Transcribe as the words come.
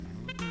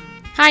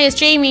Hi, it's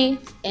Jamie.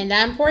 And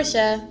I'm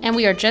Portia. And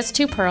we are Just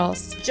Two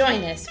Pearls.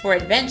 Join us for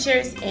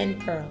Adventures in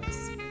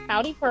Pearls.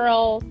 Howdy,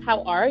 Pearls.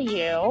 How are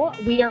you?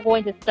 We are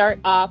going to start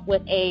off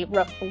with a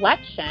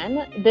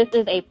reflection. This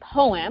is a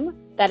poem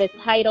that is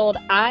titled,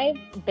 I've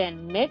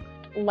Been Mixed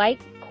Like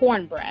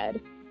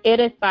Cornbread. It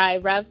is by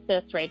Rev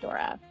Sis Ray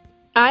Dora.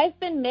 I've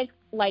been mixed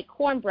like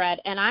cornbread,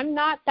 and I'm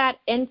not that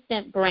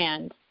instant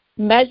brand,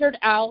 measured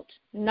out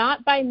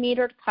not by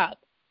metered cup,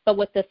 but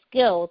with the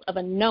skills of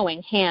a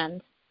knowing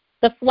hand.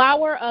 The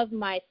flour of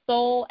my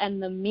soul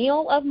and the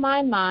meal of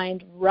my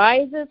mind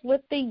rises with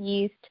the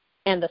yeast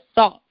and the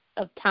salt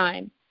of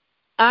time.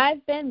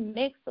 I've been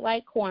mixed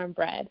like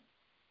cornbread.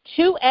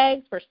 2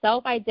 eggs for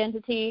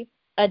self-identity,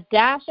 a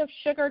dash of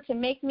sugar to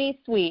make me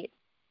sweet.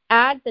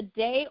 Add the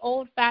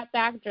day-old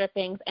fatback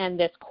drippings, and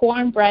this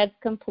cornbread's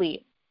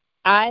complete.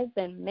 I've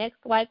been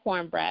mixed like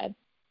cornbread.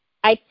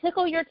 I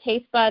tickle your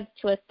taste buds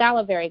to a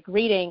salivary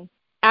greeting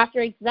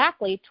after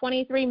exactly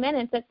 23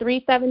 minutes at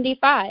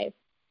 375.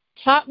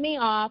 Top me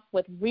off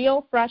with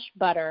real fresh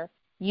butter.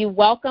 You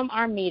welcome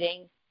our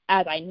meeting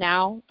as I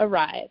now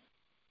arrive.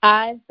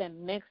 I've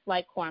been mixed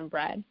like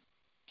cornbread.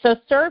 So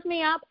serve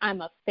me up, I'm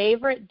a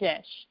favorite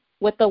dish,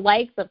 with the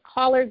likes of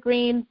collard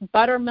greens,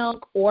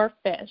 buttermilk, or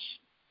fish.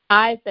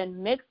 I've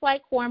been mixed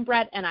like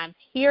cornbread, and I'm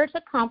here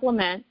to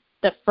compliment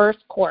the first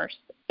course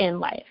in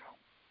life.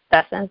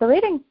 Thus ends the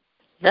reading.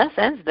 Thus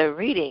ends the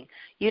reading.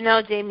 You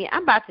know, Jamie,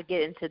 I'm about to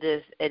get into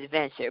this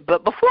adventure.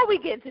 But before we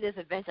get into this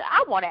adventure,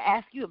 I want to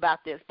ask you about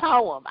this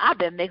poem. I've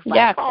been mixed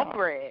like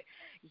cornbread.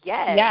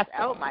 Yes.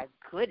 Oh, my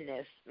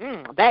goodness.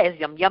 That is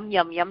yum, yum,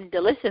 yum, yum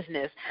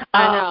deliciousness.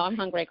 I know. I'm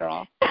hungry,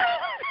 girl.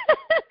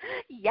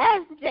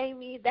 Yes,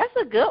 Jamie. That's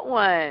a good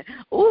one.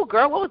 Ooh,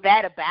 girl, what was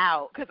that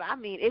about? Because,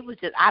 it was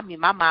just,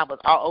 my mind was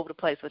all over the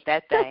place with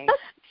that thing.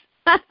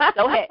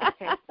 Go ahead.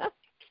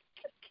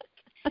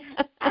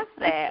 I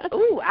said,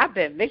 ooh, I've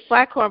been mixed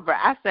like cornbread.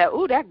 I said,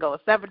 ooh, that goes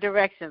 7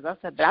 directions. I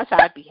said, but I'm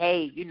trying to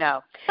behave, you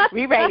know.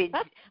 We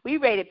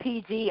rated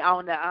PG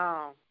on the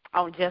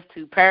on Just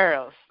Two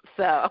Pearls.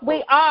 So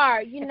we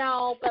are, you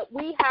know, but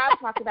we have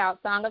talked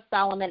about Song of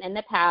Solomon in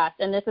the past,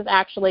 and this is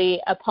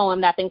actually a poem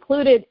that's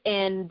included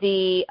in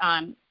the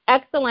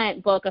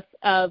excellent book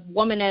of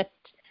womanist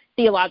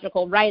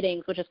theological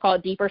writings, which is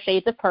called Deeper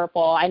Shades of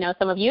Purple. I know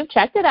some of you have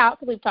checked it out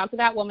because we've talked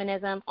about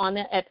womanism on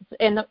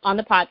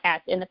the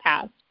podcast in the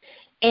past.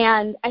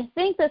 And I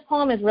think this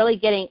poem is really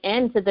getting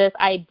into this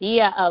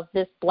idea of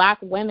this Black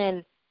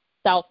women's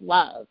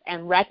self-love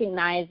and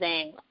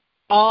recognizing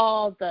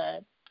all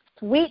the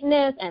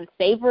sweetness and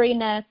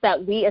savoriness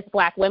that we as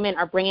Black women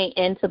are bringing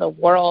into the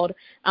world,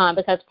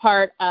 because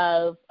part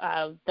of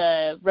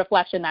the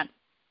reflection that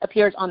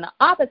appears on the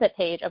opposite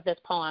page of this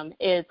poem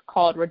is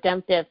called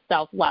Redemptive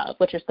Self-Love,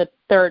 which is the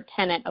third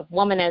tenet of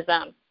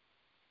womanism.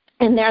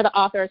 And there the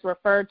authors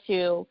refer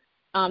to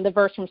the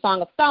verse from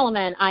Song of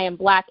Solomon, I am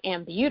black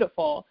and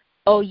beautiful,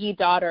 O ye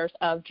daughters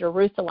of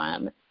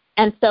Jerusalem.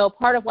 And so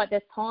part of what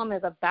this poem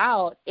is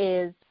about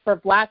is for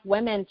Black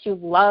women to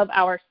love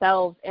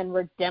ourselves in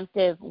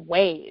redemptive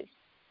ways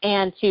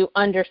and to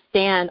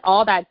understand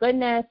all that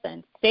goodness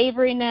and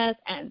savoriness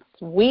and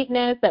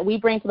sweetness that we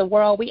bring to the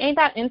world. We ain't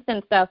that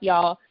instant stuff,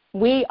 y'all.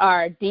 We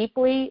are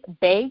deeply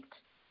baked,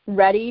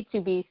 ready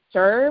to be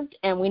served,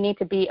 and we need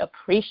to be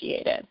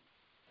appreciated.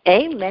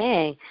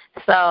 Amen.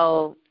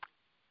 So,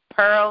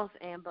 pearls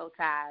and bow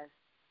ties.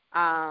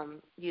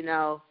 You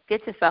know,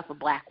 get yourself a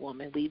Black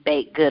woman. We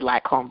bake good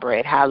like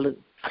cornbread. Hallelujah.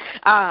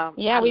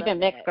 We've been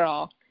mixed,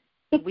 girl.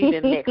 We've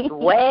been mixed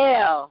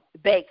well,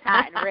 baked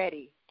hot and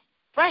ready.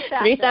 Fresh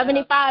out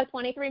 375,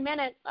 23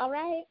 minutes. All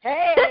right.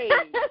 Hey,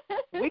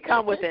 we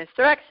come with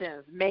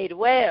instructions, made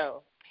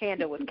well,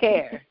 handled with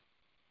care,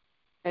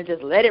 and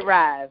just let it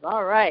rise.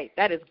 All right.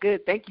 That is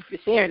good. Thank you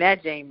for sharing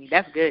that, Jamie.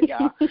 That's good,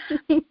 y'all.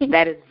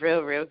 That is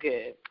real, real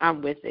good.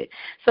 I'm with it.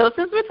 So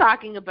since we're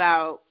talking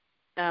about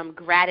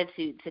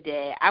gratitude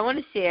today, I want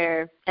to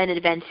share an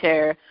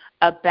adventure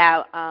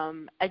about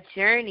a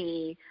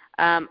journey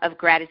of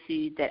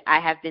gratitude that I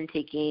have been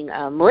taking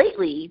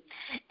lately.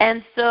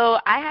 And so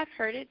I have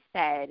heard it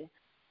said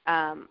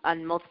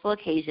on multiple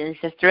occasions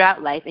just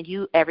throughout life,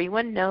 and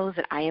everyone knows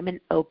that I am an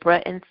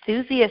Oprah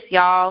enthusiast,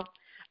 y'all.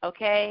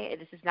 Okay?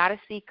 This is not a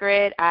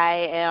secret.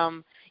 I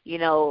am,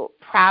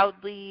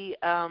 proudly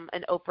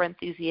an Oprah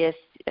enthusiast.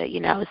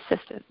 It's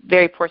just a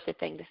very Portia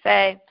thing to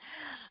say.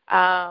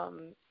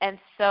 And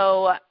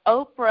so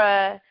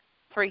Oprah,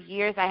 for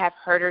years I have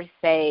heard her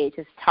say,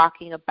 just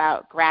talking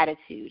about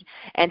gratitude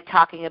and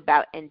talking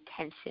about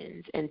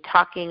intentions and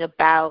talking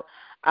about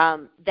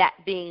that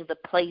being the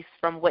place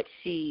from which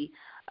she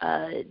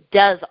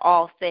does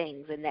all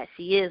things and that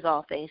she is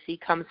all things. She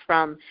comes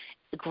from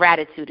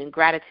gratitude, and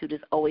gratitude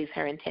is always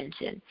her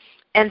intention.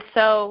 And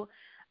so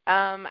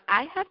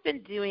I have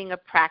been doing a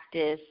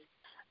practice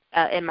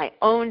in my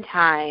own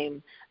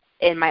time,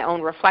 in my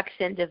own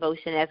reflection,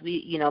 devotion, as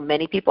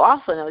many people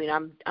also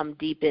know, I'm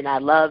deep in, I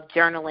love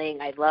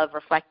journaling, I love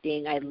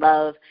reflecting, I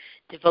love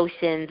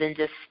devotions and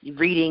just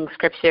reading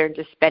scripture and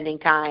just spending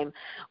time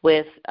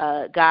with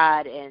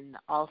God and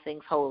all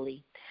things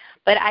holy.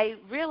 But I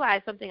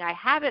realized something I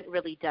haven't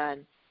really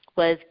done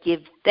was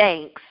give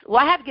thanks.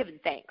 Well, I have given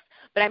thanks,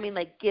 but I mean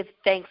like give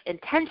thanks,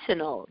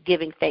 intentional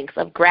giving thanks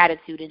of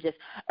gratitude and just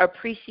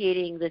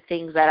appreciating the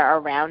things that are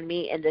around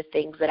me and the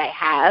things that I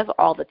have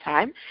all the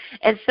time.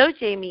 And so,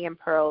 Jamie and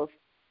Pearls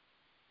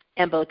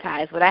and Bow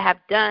Ties, what I have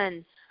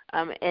done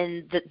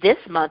in this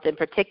month in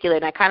particular,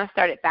 and I kind of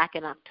started back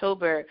in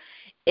October,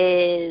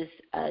 is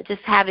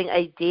just having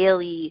a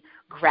daily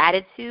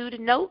gratitude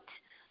note.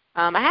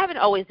 I haven't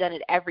always done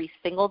it every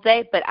single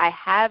day, but I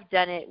have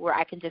done it where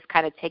I can just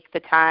kind of take the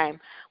time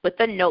with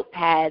the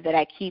notepad that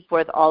I keep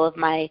with all of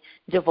my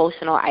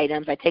devotional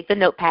items. I take the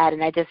notepad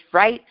and I just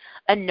write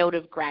a note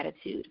of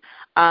gratitude,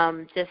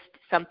 just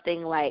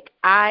something like,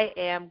 I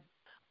am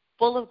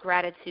full of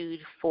gratitude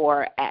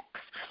for X,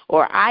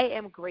 or I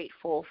am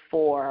grateful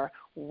for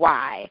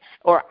Y,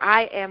 or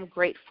I am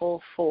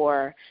grateful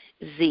for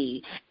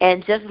Z,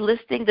 and just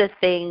listing the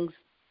things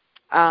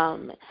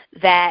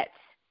that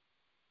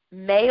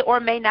may or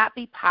may not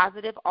be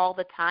positive all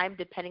the time,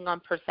 depending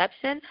on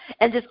perception,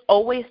 and just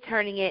always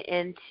turning it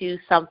into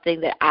something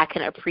that I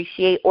can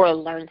appreciate or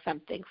learn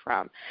something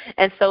from.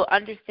 And so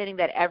understanding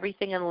that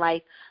everything in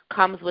life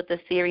comes with a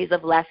series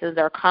of lessons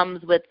or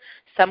comes with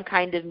some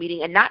kind of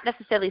meaning, and not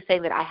necessarily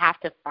saying that I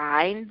have to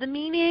find the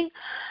meaning,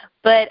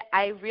 but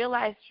I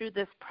realized through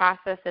this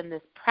process and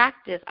this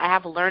practice, I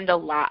have learned a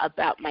lot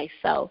about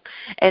myself.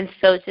 And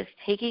so just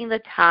taking the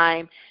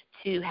time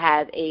to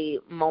have a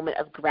moment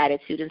of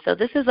gratitude. And so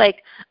this is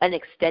like an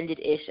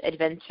extended-ish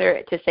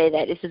adventure to say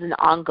that this is an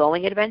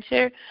ongoing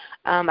adventure.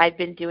 I've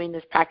been doing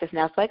this practice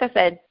now. So like I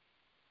said,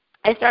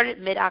 I started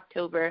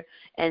mid-October,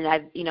 and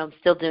I'm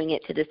still doing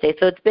it to this day.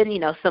 So it's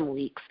been, some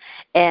weeks.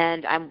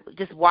 And I'm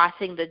just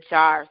watching the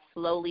jar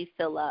slowly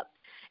fill up.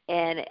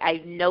 And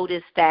I've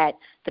noticed that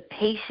the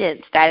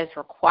patience that is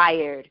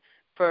required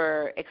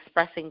for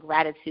expressing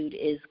gratitude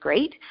is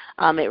great.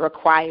 It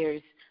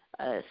requires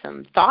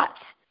some thought.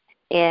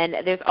 And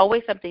there's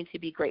always something to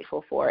be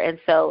grateful for. And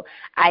so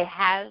I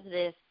have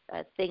this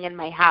thing in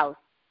my house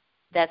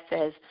that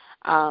says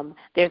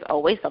there's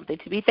always something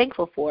to be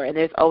thankful for, and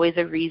there's always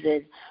a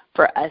reason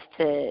for us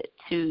to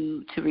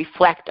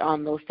reflect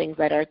on those things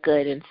that are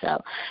good. And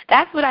so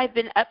that's what I've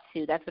been up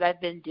to. That's what I've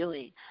been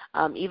doing.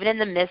 Even in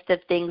the midst of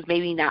things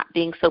maybe not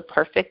being so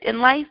perfect in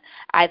life,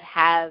 I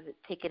have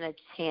taken a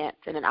chance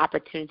and an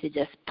opportunity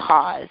to just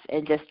pause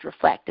and just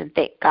reflect and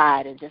thank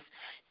God and just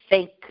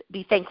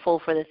be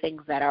thankful for the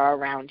things that are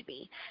around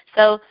me.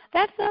 So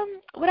that's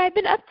what I've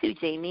been up to,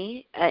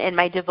 Jamie, in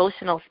my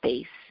devotional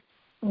space.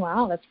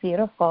 Wow, that's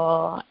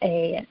beautiful.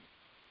 A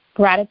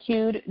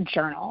gratitude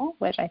journal,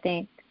 which I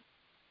think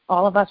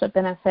all of us would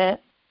benefit,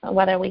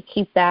 whether we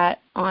keep that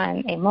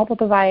on a mobile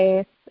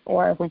device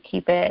or if we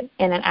keep it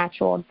in an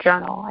actual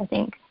journal, I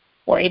think,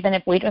 or even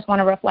if we just want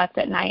to reflect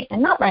at night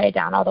and not write it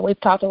down, although we've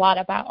talked a lot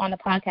about on the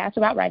podcast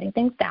about writing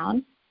things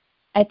down.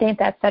 I think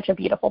that's such a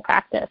beautiful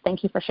practice.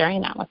 Thank you for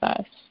sharing that with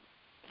us.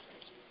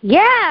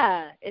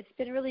 Yeah, it's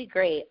been really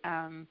great.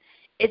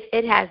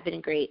 It has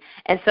been great.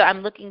 And so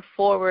I'm looking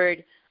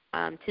forward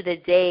to the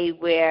day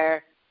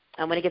where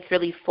when it gets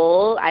really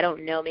full, I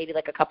don't know, maybe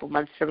like a couple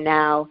months from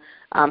now,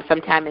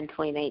 sometime in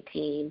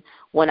 2019,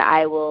 when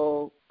I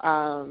will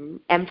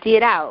empty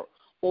it out.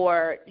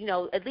 Or,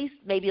 at least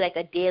maybe like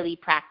a daily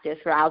practice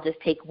where I'll just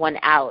take one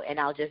out and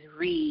I'll just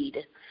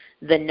read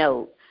the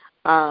note.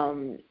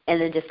 And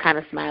then just kind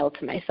of smile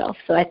to myself.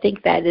 So I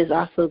think that is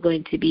also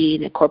going to be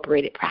an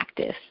incorporated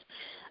practice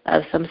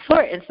of some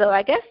sort. And so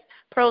I guess,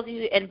 Pearls,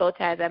 you and Bow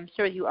Ties, I'm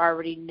sure you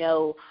already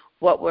know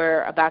what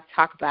we're about to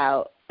talk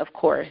about, of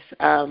course.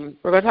 We're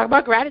going to talk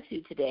about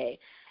gratitude today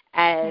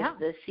as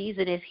the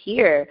season is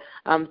here.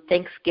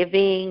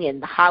 Thanksgiving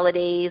and the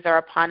holidays are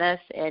upon us,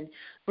 and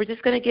we're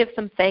just going to give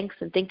some thanks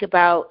and think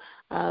about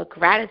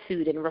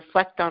gratitude and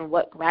reflect on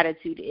what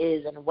gratitude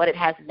is and what it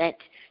has meant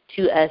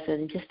to us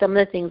and just some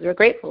of the things we're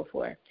grateful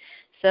for.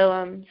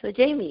 So,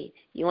 Jamie,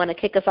 you want to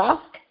kick us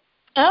off?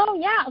 Oh,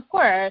 yeah, of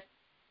course.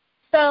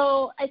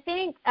 So I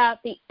think at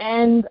the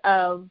end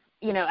of,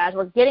 as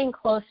we're getting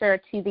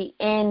closer to the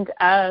end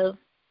of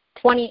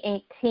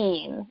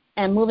 2018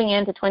 and moving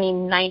into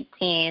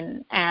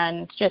 2019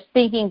 and just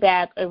thinking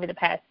back over the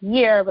past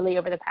year, really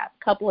over the past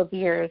couple of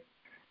years,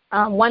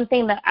 one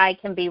thing that I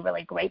can be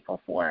really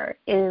grateful for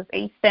is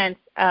a sense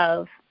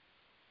of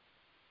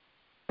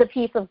the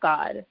peace of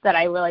God that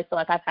I really feel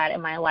like I've had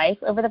in my life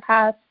over the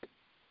past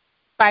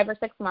 5 or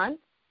 6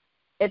 months.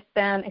 It's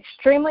been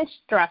extremely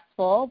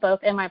stressful,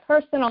 both in my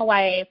personal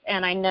life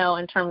and I know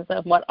in terms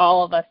of what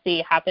all of us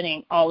see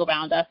happening all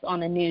around us on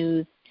the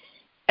news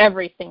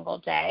every single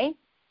day.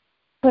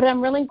 But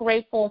I'm really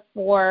grateful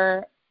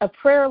for a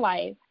prayer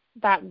life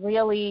that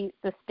really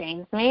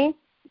sustains me.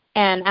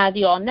 And as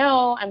you all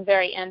know, I'm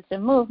very into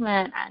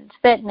movement and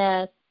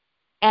fitness,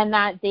 and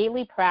that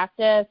daily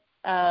practice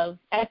of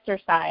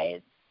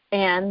exercise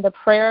and the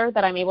prayer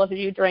that I'm able to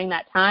do during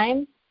that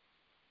time,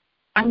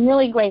 I'm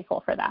really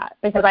grateful for that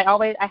because I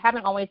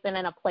haven't always been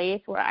in a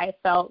place where I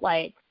felt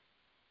like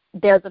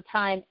there's a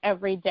time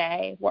every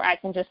day where I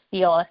can just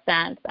feel a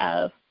sense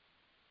of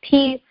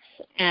peace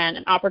and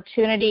an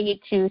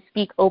opportunity to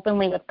speak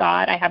openly with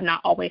God. I have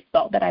not always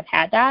felt that I've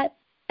had that.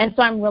 And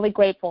so I'm really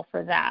grateful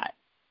for that.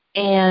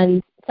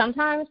 And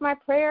sometimes my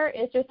prayer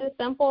is just as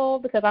simple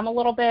because I'm a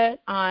little bit,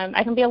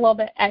 I can be a little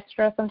bit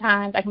extra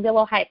sometimes. I can be a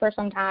little hyper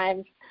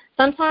sometimes.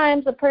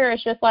 Sometimes the prayer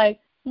is just like,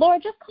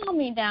 Lord, just calm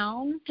me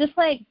down. Just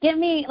like give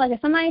me, like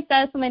if somebody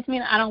says something to me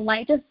that I don't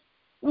like,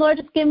 Lord,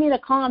 just give me to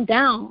calm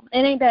down. It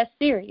ain't that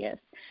serious.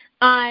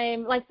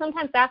 I'm like,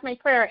 sometimes that's my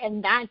prayer,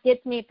 and that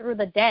gets me through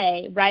the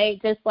day,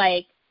 right? Just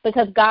like,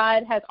 because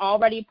God has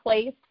already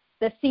placed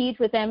the seeds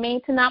within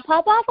me to not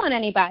pop off on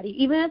anybody,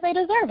 even if they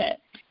deserve it.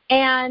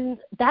 And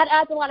that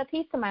adds a lot of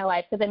peace to my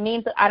life because it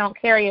means that I don't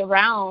carry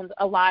around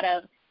a lot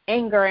of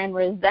anger and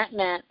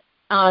resentment,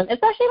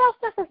 especially about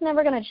stuff that's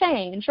never going to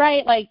change,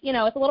 right? Like, you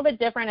know, it's a little bit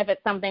different if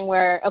it's something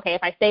where, okay,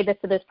 if I say this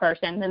to this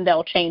person, then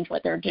they'll change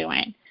what they're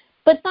doing.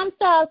 But some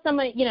stuff,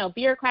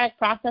 bureaucratic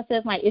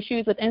processes, my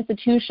issues with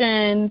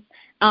institutions,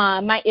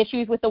 my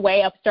issues with the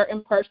way a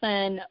certain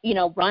person,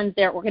 runs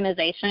their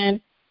organization,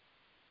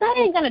 that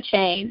ain't going to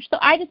change. So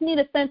I just need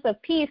a sense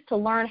of peace to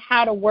learn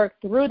how to work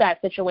through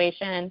that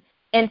situation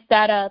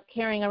instead of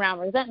carrying around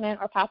resentment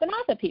or popping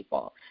off at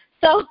people.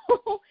 So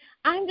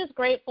I'm just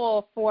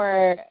grateful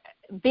for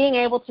being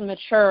able to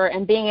mature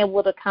and being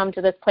able to come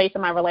to this place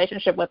in my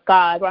relationship with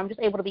God where I'm just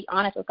able to be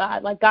honest with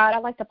God. Like, God, I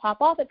like to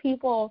pop off at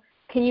people.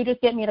 Can you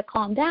just get me to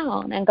calm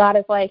down? And God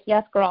is like,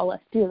 yes, girl,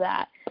 let's do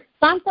that.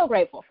 So I'm so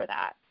grateful for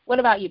that. What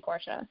about you,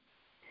 Portia?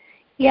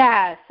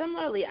 Yeah,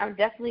 similarly, I'm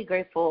definitely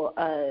grateful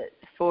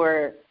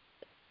for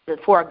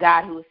a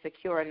God who is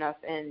secure enough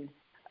in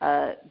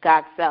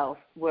God's self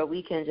where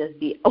we can just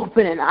be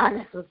open and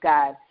honest with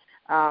God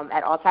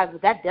at all times.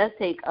 But that does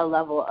take a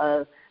level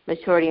of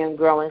maturity and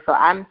growing. So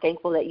I'm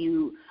thankful that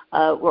you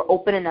were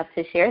open enough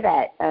to share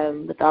that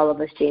with all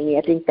of us, Jamie.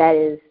 I think that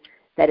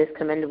is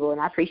commendable,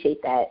 and I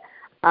appreciate that.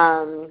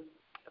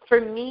 For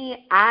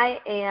me, I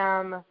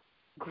am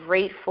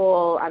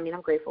grateful. I mean,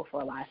 I'm grateful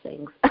for a lot of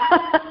things.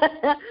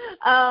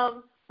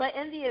 But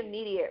in the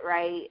immediate,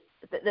 right,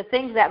 the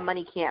things that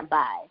money can't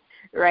buy,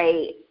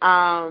 right,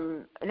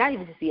 not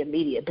even just the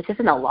immediate, but just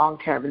in the long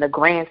term, in the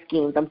grand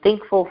schemes, I'm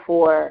thankful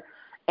for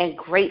and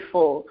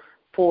grateful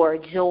for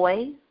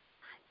joy.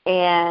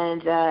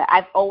 And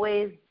I've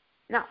always,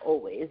 not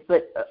always,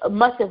 but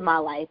much of my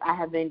life, I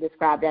have been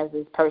described as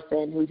this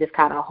person who just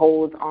kind of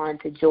holds on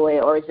to joy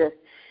or just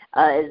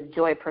is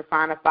joy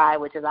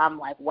personified, which is, I'm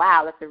like,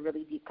 wow, that's a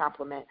really deep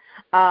compliment.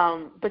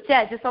 But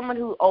yeah, just someone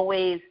who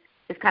always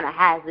just kind of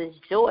has this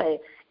joy.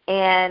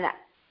 And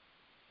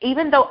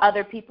even though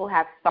other people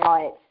have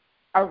saw it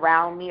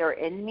around me or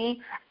in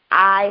me,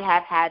 I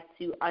have had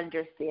to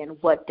understand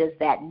what does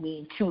that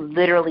mean to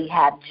literally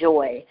have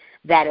joy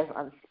that is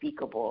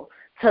unspeakable,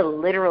 to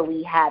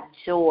literally have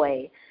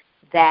joy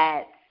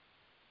that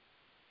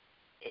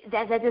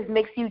just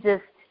makes you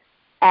just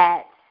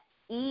at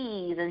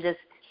ease and just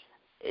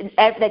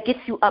that gets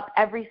you up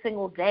every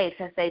single day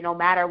to say, no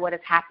matter what is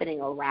happening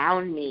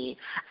around me,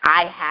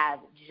 I have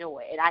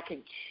joy, and I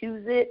can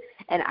choose it,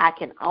 and I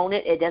can own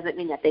it. It doesn't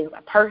mean that things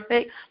are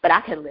perfect, but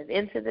I can live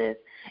into this.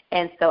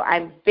 And so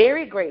I'm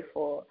very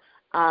grateful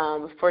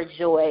for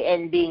joy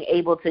and being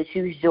able to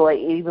choose joy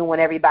even when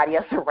everybody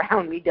else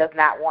around me does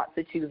not want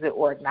to choose it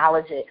or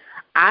acknowledge it.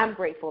 I'm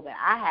grateful that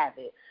I have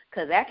it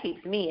because that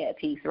keeps me at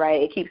peace,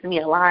 right? It keeps me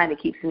aligned. It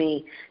keeps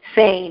me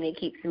sane. It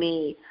keeps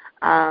me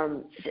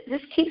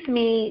just keeps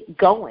me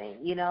going.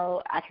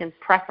 I can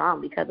press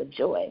on because of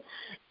joy.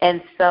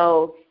 And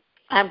so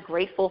I'm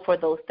grateful for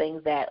those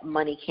things that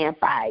money can't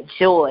buy: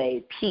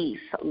 joy, peace,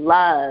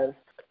 love,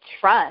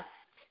 trust.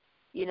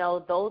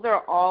 Those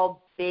are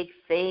all big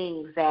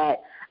things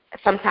that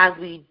sometimes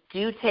we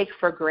do take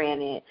for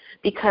granted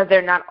because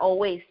they're not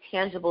always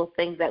tangible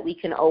things that we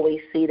can always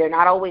see. They're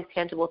not always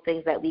tangible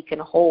things that we can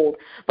hold,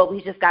 but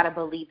we just got to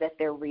believe that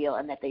they're real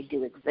and that they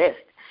do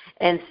exist.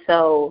 And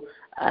so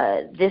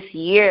this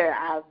year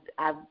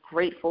I'm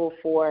grateful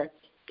for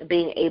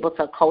being able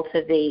to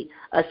cultivate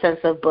a sense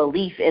of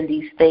belief in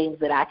these things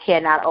that I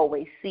cannot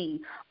always see,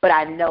 but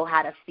I know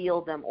how to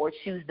feel them or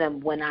choose them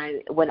when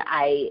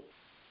I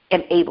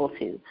am able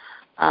to,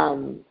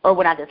 or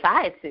when I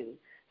decide to.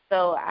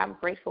 So I'm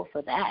grateful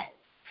for that,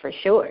 for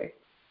sure.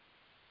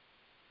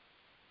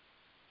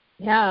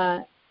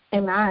 Yeah,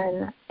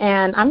 amen.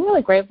 And I'm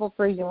really grateful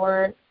for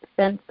your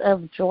sense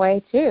of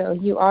joy, too.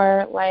 You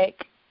are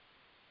like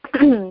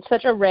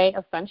such a ray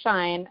of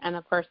sunshine and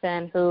a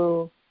person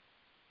who,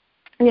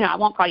 I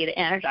won't call you the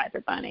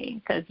Energizer Bunny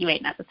because you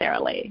ain't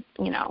necessarily,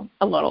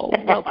 a little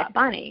robot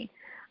bunny.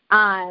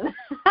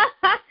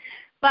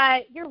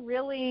 But you're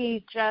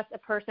really just a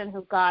person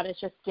who God has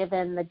just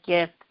given the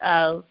gift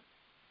of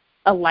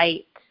a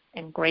light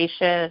and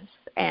gracious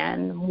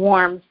and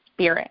warm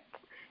spirit.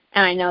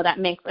 And I know that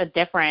makes a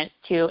difference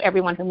to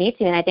everyone who meets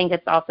you. And I think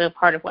it's also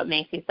part of what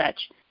makes you such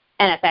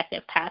an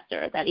effective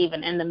pastor, that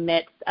even in the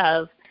midst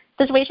of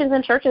situations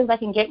in churches that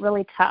can get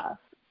really tough,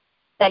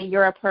 that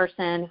you're a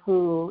person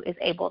who is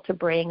able to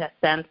bring a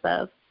sense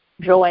of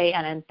joy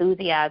and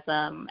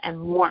enthusiasm and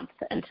warmth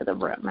into the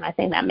room. And I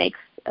think that makes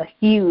a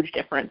huge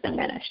difference in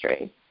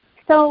ministry.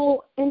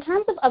 So in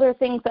terms of other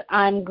things that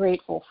I'm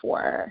grateful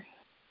for,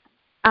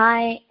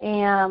 I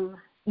am,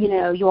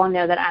 you all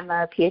know that I'm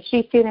a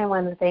PhD student.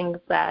 One of the things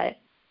that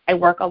I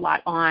work a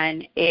lot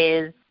on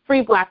is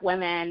free Black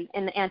women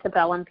in the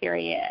antebellum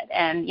period.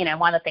 And,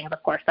 one of the things,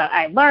 of course, that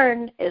I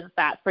learned is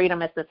that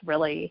freedom is this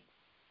really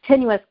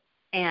tenuous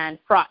and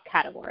fraught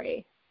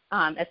category,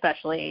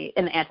 especially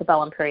in the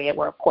antebellum period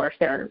where, of course,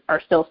 there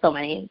are still so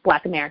many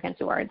Black Americans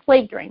who are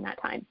enslaved during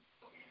that time.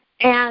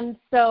 And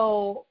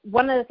so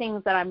one of the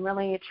things that I'm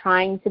really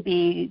trying to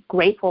be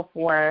grateful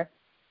for,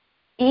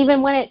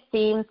 even when it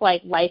seems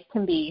like life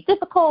can be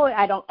difficult,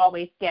 I don't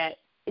always get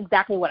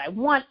exactly what I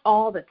want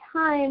all the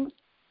time,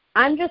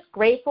 I'm just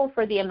grateful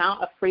for the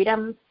amount of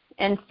freedom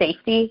and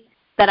safety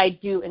that I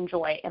do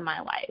enjoy in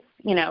my life.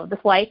 This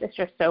life is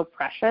just so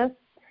precious,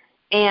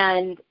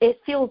 and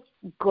it feels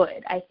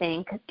good, I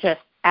think,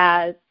 just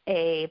as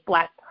a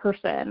Black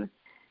person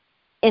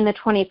in the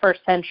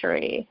 21st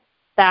century,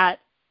 that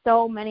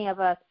so many of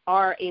us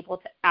are able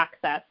to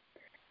access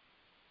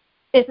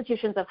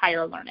institutions of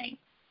higher learning,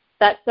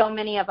 that so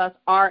many of us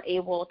are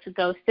able to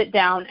go sit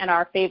down at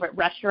our favorite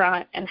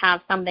restaurant and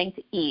have something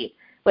to eat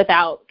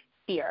without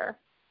fear,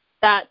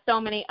 that so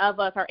many of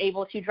us are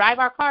able to drive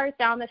our cars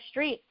down the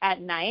street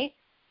at night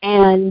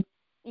and,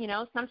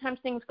 sometimes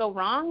things go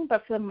wrong,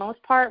 but for the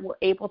most part, we're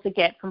able to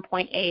get from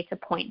point A to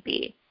point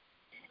B.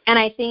 And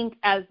I think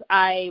as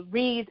I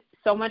read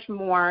so much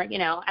more,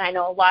 and I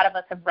know a lot of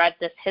us have read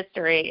this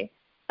history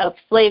of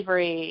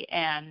slavery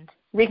and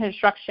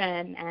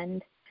Reconstruction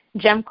and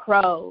Jim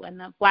Crow and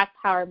the Black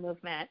Power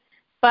movement.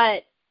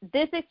 But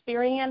this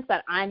experience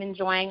that I'm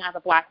enjoying as a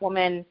Black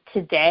woman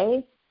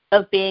today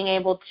of being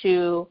able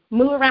to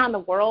move around the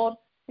world,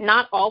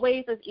 not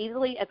always as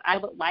easily as I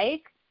would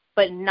like,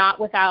 but not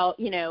without,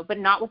 but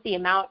not with the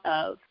amount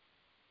of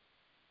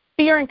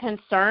fear and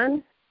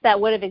concern that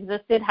would have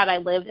existed had I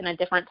lived in a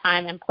different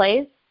time and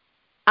place,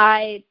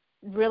 I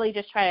really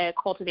just try to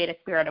cultivate a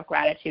spirit of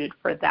gratitude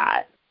for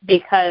that,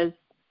 because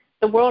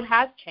the world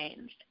has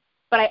changed.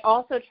 But I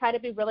also try to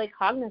be really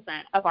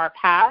cognizant of our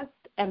past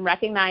and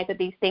recognize that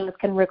these things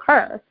can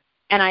recur.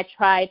 And I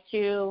try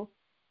to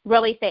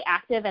really stay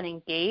active and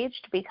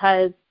engaged,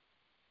 because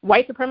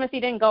white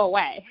supremacy didn't go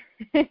away.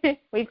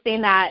 We've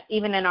seen that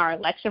even in our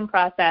election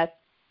process.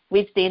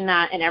 We've seen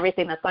that in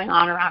everything that's going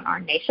on around our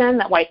nation,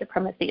 that white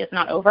supremacy is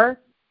not over.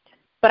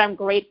 But I'm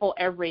grateful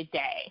every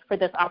day for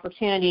this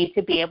opportunity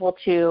to be able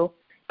to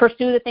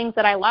pursue the things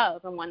that I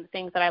love. And one of the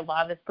things that I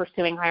love is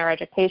pursuing higher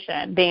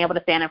education, being able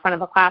to stand in front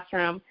of a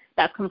classroom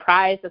that's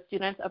comprised of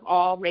students of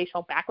all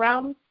racial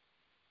backgrounds,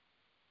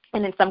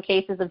 and in some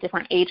cases of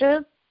different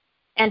ages,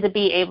 and to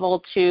be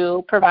able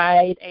to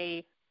provide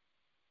a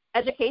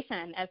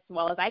education as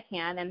well as I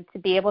can, and to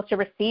be able to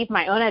receive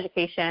my own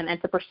education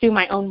and to pursue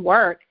my own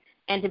work,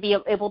 and to be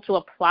able to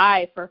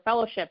apply for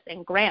fellowships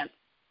and grants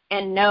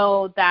and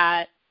know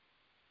that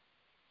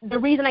the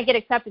reason I get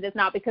accepted is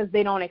not because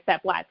they don't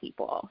accept Black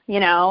people.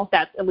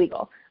 That's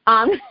illegal.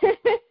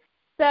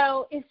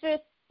 So it's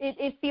just,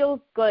 it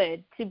feels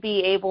good to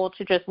be able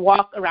to just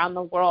walk around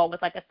the world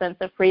with like a sense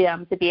of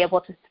freedom, to be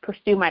able to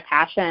pursue my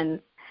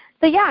passions.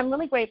 So yeah, I'm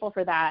really grateful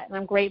for that. And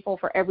I'm grateful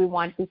for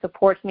everyone who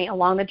supports me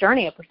along the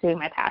journey of pursuing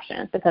my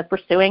passions, because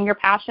pursuing your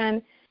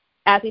passion,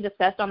 as we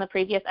discussed on the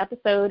previous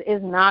episode,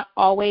 is not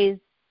always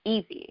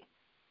easy.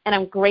 And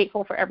I'm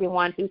grateful for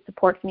everyone who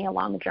supports me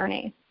along the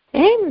journey.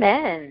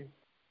 Amen.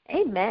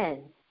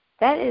 Amen.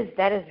 That is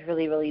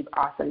really, really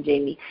awesome,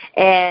 Jamie.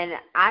 And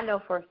I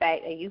know for a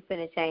fact that you're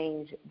going to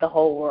change the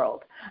whole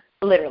world,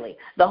 literally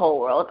the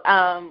whole world,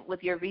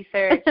 with your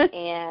research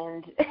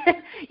and,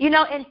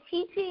 and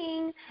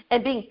teaching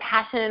and being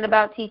passionate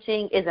about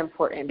teaching is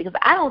important, because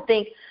I don't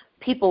think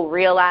people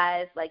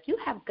realize, like, you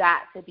have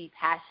got to be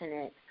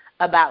passionate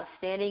about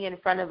standing in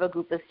front of a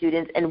group of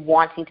students and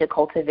wanting to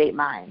cultivate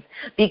minds,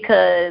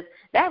 because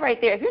that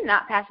right there, if you're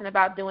not passionate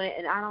about doing it,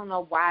 and I don't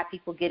know why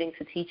people get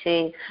into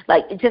teaching,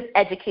 like just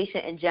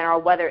education in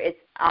general, whether it's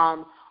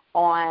on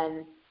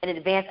an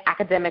advanced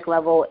academic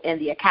level in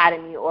the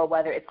academy, or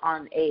whether it's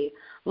on a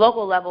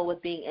local level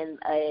with being in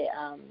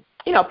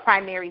a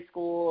primary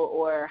school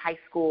or high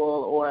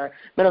school or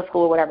middle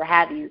school or whatever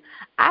have you.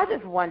 I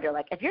just wonder,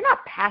 like, if you're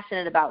not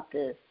passionate about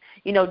this,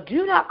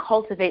 do not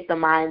cultivate the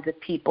minds of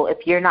people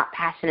if you're not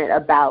passionate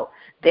about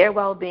their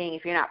well-being,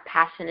 if you're not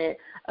passionate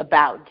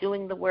about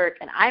doing the work.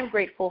 And I'm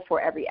grateful for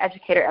every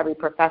educator, every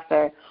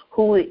professor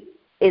who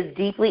is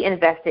deeply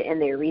invested in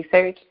their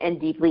research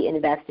and deeply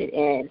invested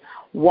in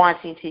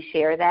wanting to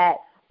share that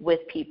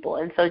with people.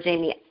 And so,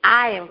 Jamie,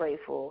 I am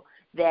grateful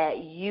that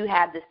you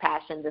have this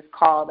passion, this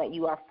call that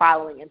you are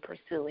following and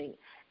pursuing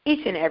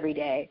each and every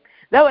day,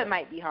 though it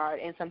might be hard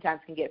and sometimes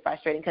can get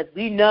frustrating, because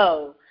we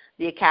know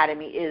the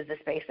academy is the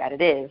space that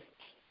it is.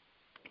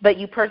 But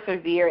you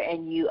persevere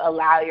and you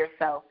allow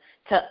yourself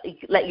to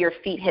let your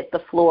feet hit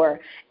the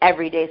floor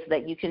every day so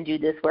that you can do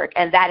this work.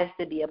 And that is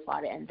to be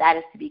applauded, and that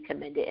is to be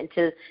commended. And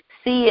to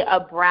see a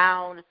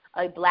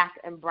Black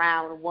and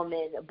brown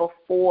woman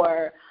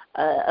before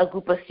a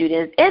group of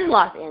students in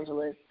Los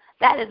Angeles,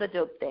 that is a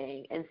dope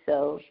thing. And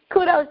so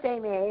kudos,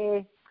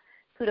 Jamie.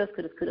 Kudos.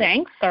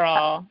 Thanks,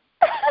 girl.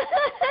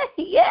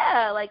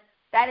 Yeah, like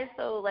that is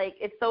so, like,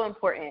 it's so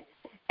important.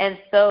 And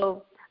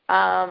so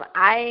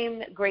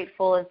I'm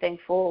grateful and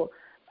thankful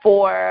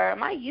for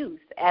my youth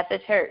at the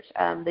church.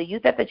 The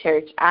youth at the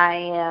church, I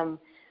am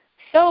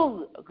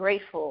so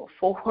grateful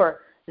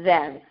for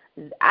them.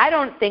 I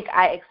don't think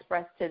I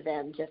express to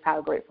them just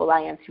how grateful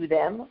I am to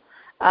them.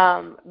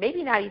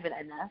 Maybe not even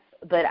enough,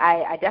 but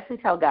I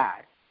definitely tell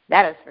God.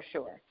 That is for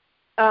sure.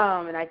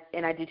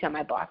 And I do tell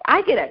my boss.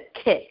 I get a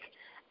kick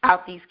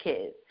out these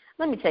kids.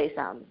 Let me tell you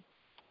something.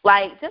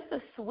 Like, just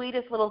the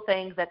sweetest little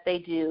things that they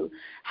do,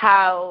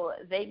 how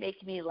they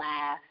make me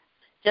laugh,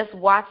 just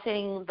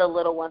watching the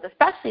little ones,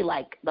 especially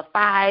like the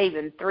 5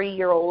 and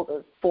 3-year-olds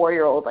or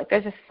 4-year-olds. Like,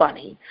 they're just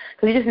funny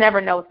because you just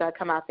never know what's going to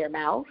come out their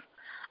mouth.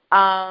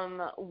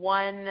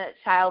 One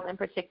child in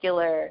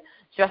particular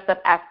dressed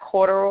up as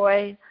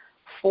Corduroy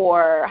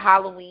for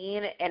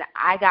Halloween, and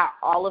I got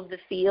all of the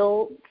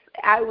feels.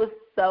 I was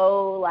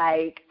so,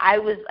 like,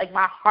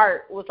 my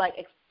heart was, like,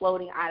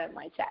 exploding out of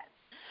my chest.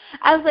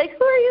 I was like,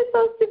 who are you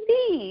supposed to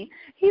be?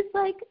 He's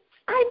like,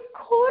 I'm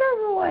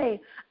Corduroy.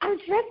 I'm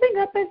dressing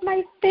up as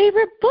my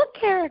favorite book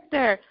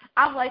character.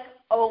 I'm like,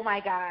 oh,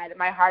 my God.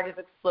 My heart is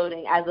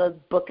exploding as a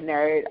book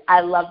nerd. I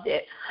loved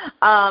it.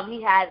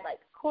 He had, like,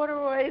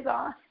 corduroys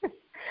on,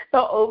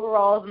 the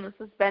overalls and the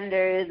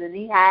suspenders, and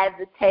he had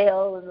the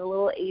tail and the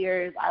little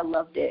ears. I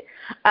loved it.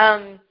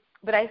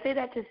 But I say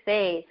that to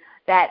say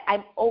that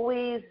I'm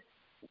always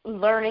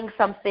learning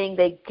something.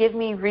 They give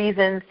me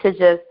reasons to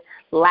just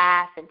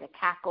laugh and to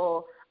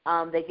cackle.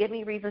 They give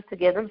me reasons to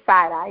give them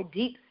side-eye,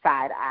 deep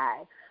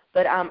side-eye.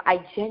 But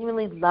I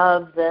genuinely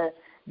love the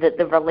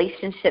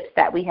relationships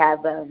that we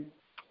have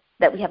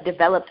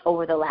developed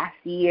over the last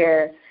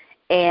year.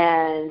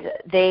 And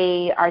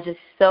they are just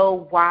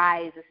so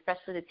wise,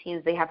 especially the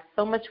teens. They have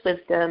so much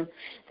wisdom.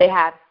 They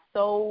have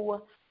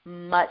so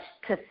much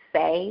to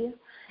say.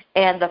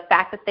 And the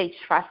fact that they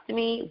trust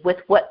me with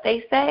what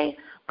they say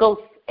goes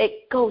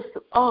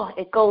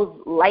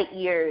light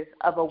years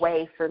of a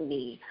way for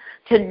me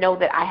to know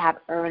that I have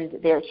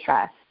earned their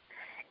trust.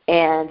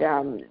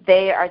 And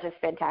they are just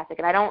fantastic.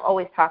 And I don't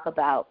always talk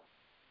about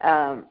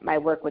my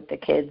work with the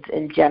kids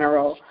in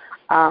general,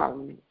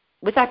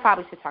 which I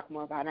probably should talk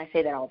more about, and I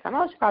say that all the time.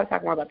 I should probably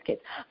talk more about the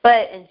kids.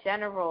 But in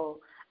general,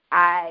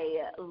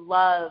 I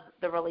love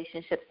the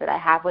relationships that I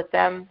have with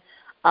them.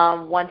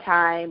 One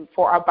time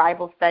for our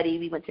Bible study,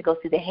 we went to go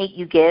see The Hate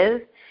U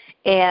Give,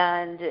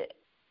 and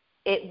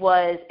it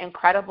was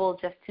incredible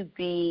just to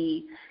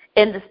be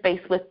in the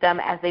space with them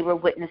as they were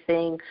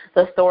witnessing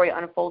the story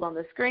unfold on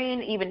the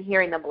screen, even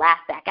hearing them laugh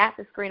back at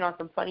the screen on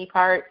some funny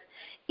parts,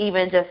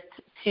 even just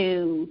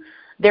to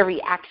their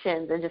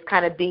reactions and just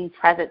kind of being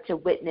present to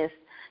witness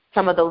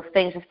some of those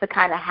things, just to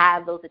kind of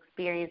have those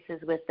experiences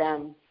with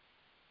them.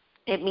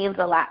 It means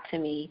a lot to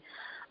me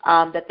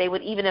that they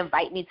would even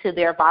invite me to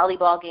their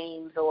volleyball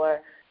games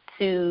or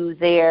to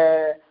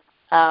their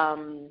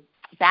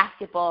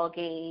basketball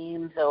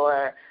games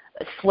or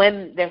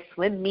their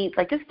swim meets,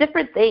 like just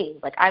different things.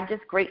 Like, I'm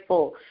just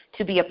grateful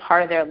to be a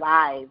part of their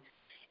lives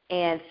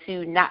and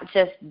to not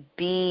just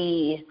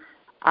be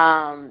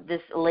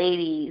this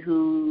lady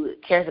who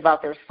cares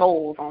about their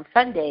souls on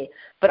Sunday,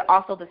 but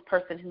also this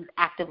person who's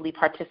actively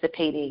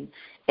participating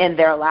in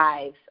their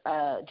lives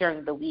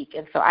during the week.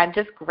 And so I'm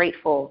just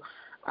grateful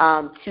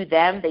to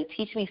them. They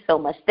teach me so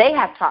much. They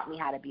have taught me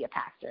how to be a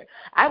pastor.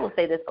 I will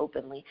say this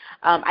openly.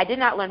 I did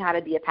not learn how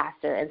to be a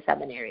pastor in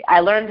seminary. I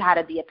learned how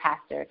to be a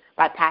pastor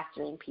by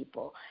pastoring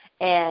people.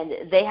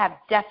 And they have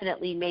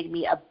definitely made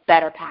me a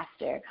better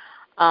pastor.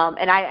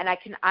 And I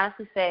can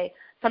honestly say,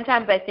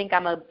 sometimes I think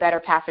I'm a better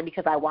pastor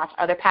because I watch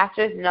other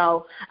pastors.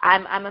 No,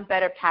 I'm a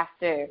better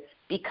pastor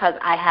because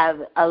I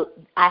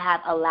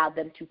have allowed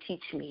them to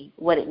teach me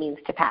what it means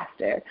to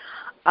pastor.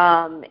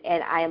 And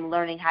I am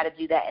learning how to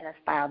do that in a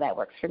style that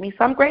works for me.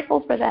 So I'm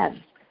grateful for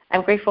them.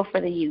 I'm grateful for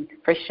the youth,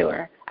 for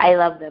sure. I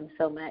love them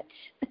so much.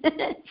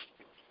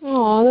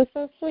 Oh, that's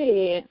so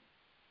sweet.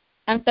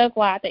 I'm so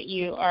glad that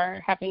you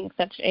are having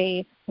such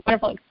a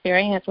wonderful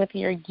experience with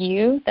your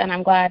youth, and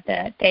I'm glad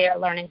that they are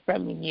learning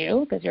from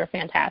you because you're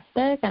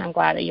fantastic, and I'm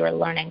glad that you are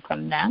learning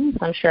from them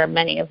because I'm sure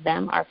many of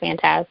them are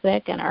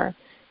fantastic and are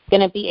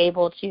going to be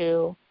able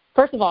to,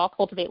 first of all,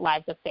 cultivate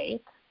lives of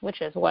faith,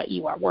 which is what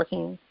you are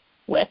working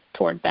with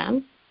toward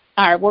them,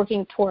 are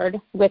working toward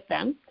with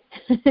them.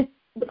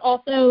 But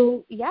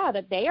also, yeah,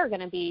 that they are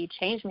going to be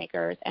change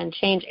makers and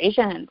change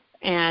agents.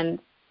 And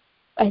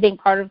I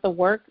think part of the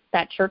work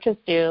that churches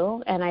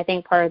do, and I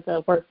think part of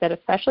the work that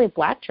especially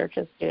Black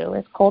churches do,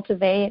 is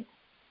cultivate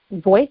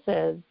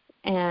voices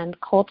and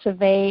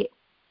cultivate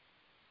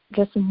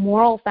just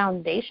moral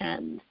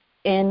foundations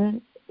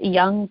in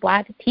young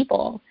Black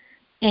people.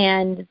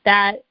 And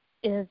that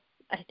is,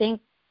 I think,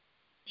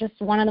 just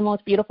one of the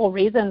most beautiful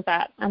reasons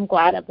that I'm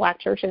glad that Black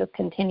churches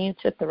continue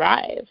to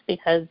thrive,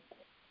 because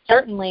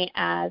certainly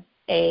as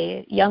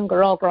a young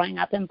girl growing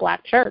up in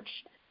Black church,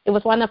 it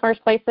was one of the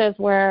first places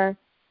where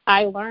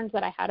I learned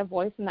that I had a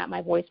voice and that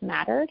my voice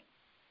mattered.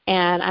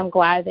 And I'm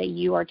glad that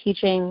you are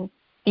teaching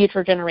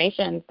future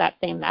generations that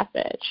same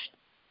message.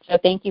 So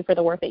thank you for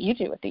the work that you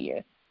do with the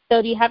youth.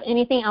 So do you have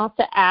anything else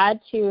to add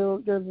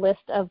to your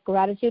list of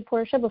gratitude,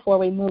 Portia, before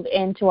we move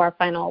into our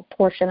final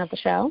portion of the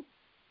show?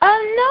 No,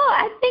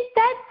 I think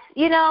that's,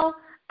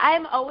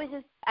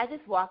 I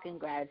just walk in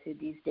gratitude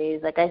these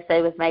days. Like I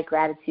said, with my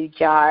gratitude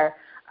jar,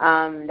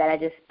 that I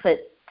just put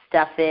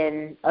stuff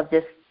in of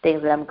just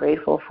things that I'm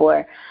grateful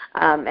for.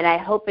 And I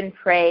hope and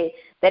pray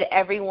that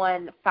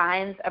everyone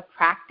finds a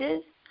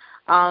practice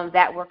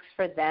that works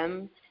for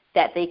them,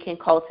 that they can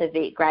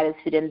cultivate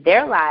gratitude in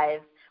their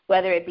lives,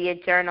 whether it be a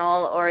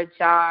journal or a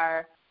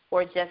jar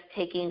or just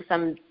taking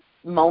some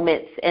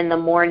moments in the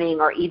morning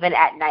or even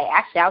at night.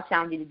 Actually, I'll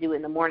challenge you to do it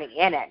in the morning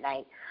and at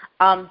night,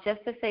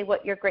 just to say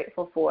what you're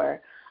grateful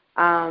for,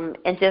 and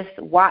just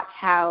watch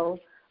how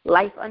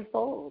life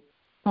unfolds.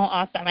 Oh,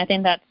 awesome. I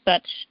think that's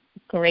such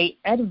great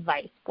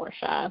advice,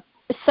 Portia.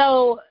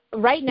 So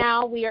right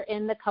now we are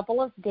in the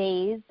couple of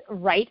days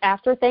right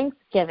after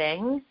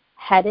Thanksgiving,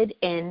 headed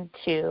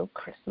into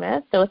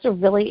Christmas. So it's a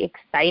really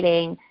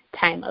exciting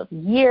time of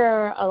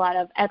year, a lot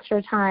of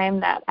extra time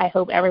that I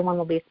hope everyone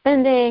will be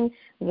spending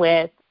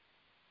with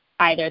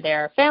either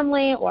their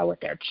family or with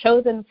their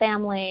chosen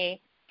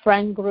family,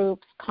 friend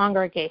groups,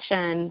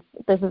 congregations.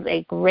 This is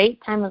a great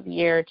time of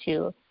year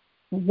to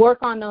work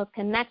on those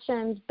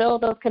connections,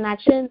 build those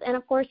connections, and,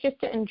 of course, just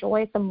to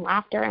enjoy some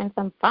laughter and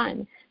some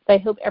fun. So I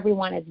hope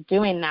everyone is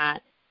doing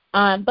that.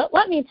 But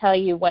let me tell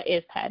you what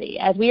is petty.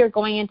 As we are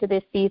going into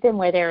this season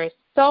where there is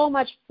so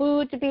much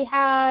food to be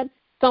had,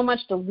 so much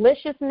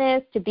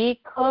deliciousness to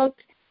be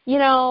cooked, you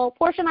know,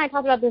 Portia and I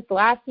talked about this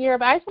last year,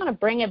 but I just want to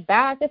bring it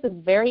back. This is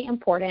very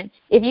important.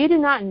 If you do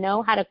not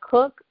know how to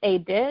cook a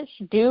dish,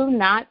 do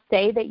not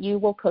say that you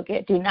will cook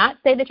it. Do not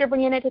say that you're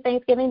bringing it to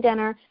Thanksgiving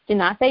dinner. Do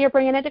not say you're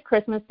bringing it to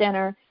Christmas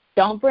dinner.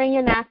 Don't bring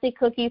your nasty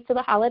cookies to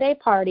the holiday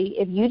party.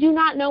 If you do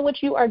not know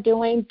what you are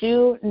doing,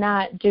 do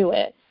not do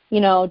it. You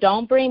know,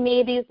 don't bring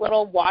me these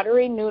little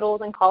watery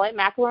noodles and call it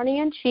macaroni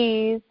and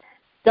cheese.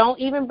 Don't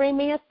even bring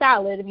me a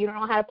salad if you don't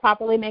know how to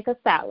properly make a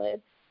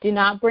salad. Do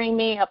not bring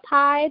me a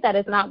pie that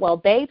is not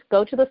well-baked.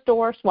 Go to the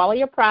store, swallow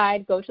your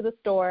pride, go to the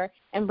store,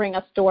 and bring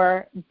a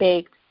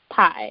store-baked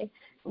pie.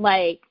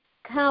 Like,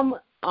 come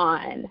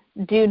on.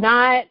 Do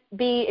not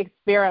be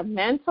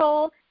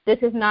experimental. This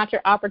is not your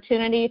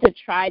opportunity to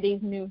try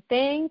these new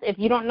things. If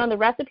you don't know the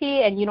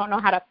recipe and you don't know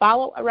how to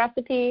follow a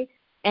recipe,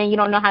 and you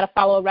don't know how to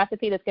follow a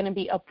recipe that's going to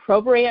be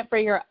appropriate for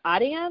your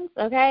audience,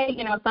 okay?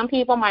 You know, some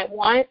people might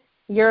want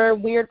your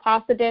weird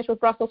pasta dish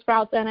with Brussels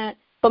sprouts in it.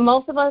 But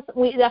most of us,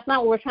 that's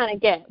not what we're trying to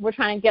get. We're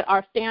trying to get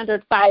our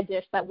standard side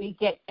dish that we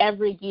get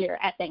every year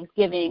at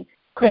Thanksgiving,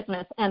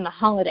 Christmas, and the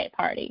holiday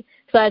party.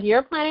 So as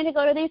you're planning to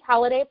go to these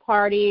holiday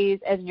parties,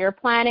 as you're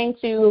planning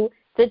to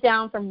sit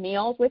down for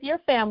meals with your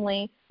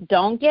family,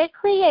 don't get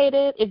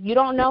creative. If you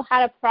don't know how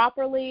to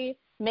properly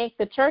make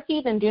the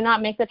turkey, then do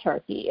not make the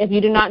turkey. If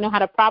you do not know how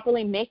to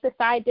properly make the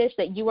side dish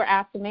that you were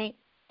asked to make,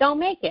 don't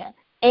make it.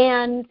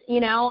 And, you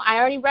know, I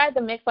already read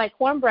the Mixed Like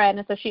Cornbread,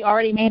 and so she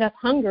already made us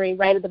hungry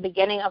right at the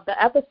beginning of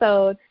the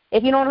episode.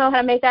 If you don't know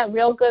how to make that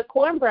real good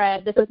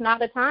cornbread, this is not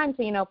the time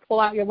to, you know, pull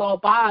out your little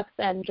box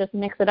and just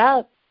mix it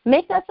up.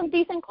 Make us some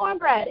decent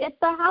cornbread. It's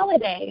the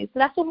holidays.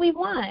 That's what we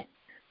want.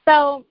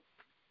 So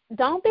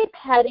don't be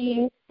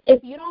petty.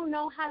 If you don't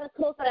know how to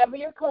cook whatever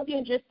you're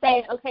cooking, just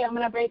say, okay, I'm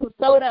going to bring some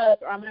sodas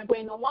or I'm going to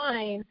bring the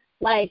wine.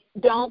 Like,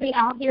 don't be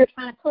out here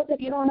trying to cook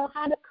if you don't know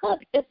how to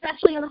cook,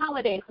 especially in the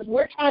holidays, because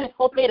we're trying to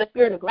cultivate a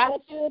spirit of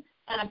gratitude,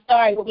 and I'm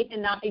sorry, but we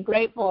cannot be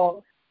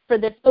grateful for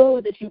this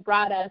food that you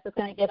brought us that's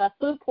going to give us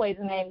food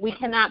poisoning. We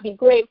cannot be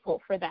grateful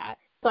for that.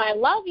 So I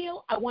love you.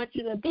 I want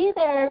you to be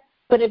there,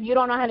 but if you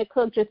don't know how to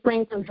cook, just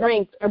bring some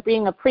drinks or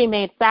bring a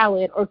pre-made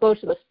salad or go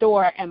to the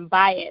store and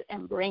buy it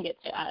and bring it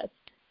to us.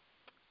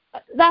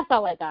 That's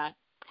all I got.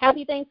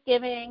 Happy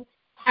Thanksgiving.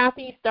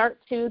 Happy start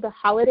to the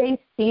holiday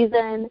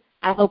season.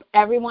 I hope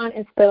everyone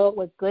is filled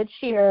with good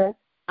cheer,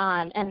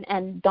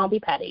 and don't be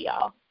petty,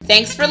 y'all.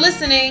 Thanks for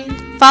listening.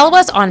 Follow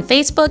us on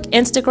Facebook,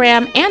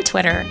 Instagram, and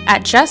Twitter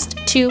at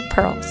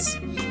Just2Pearls.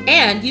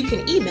 And you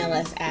can email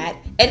us at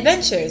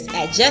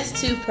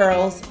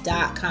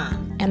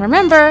adventures@just2pearls.com. And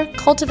remember,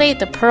 cultivate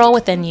the pearl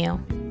within you.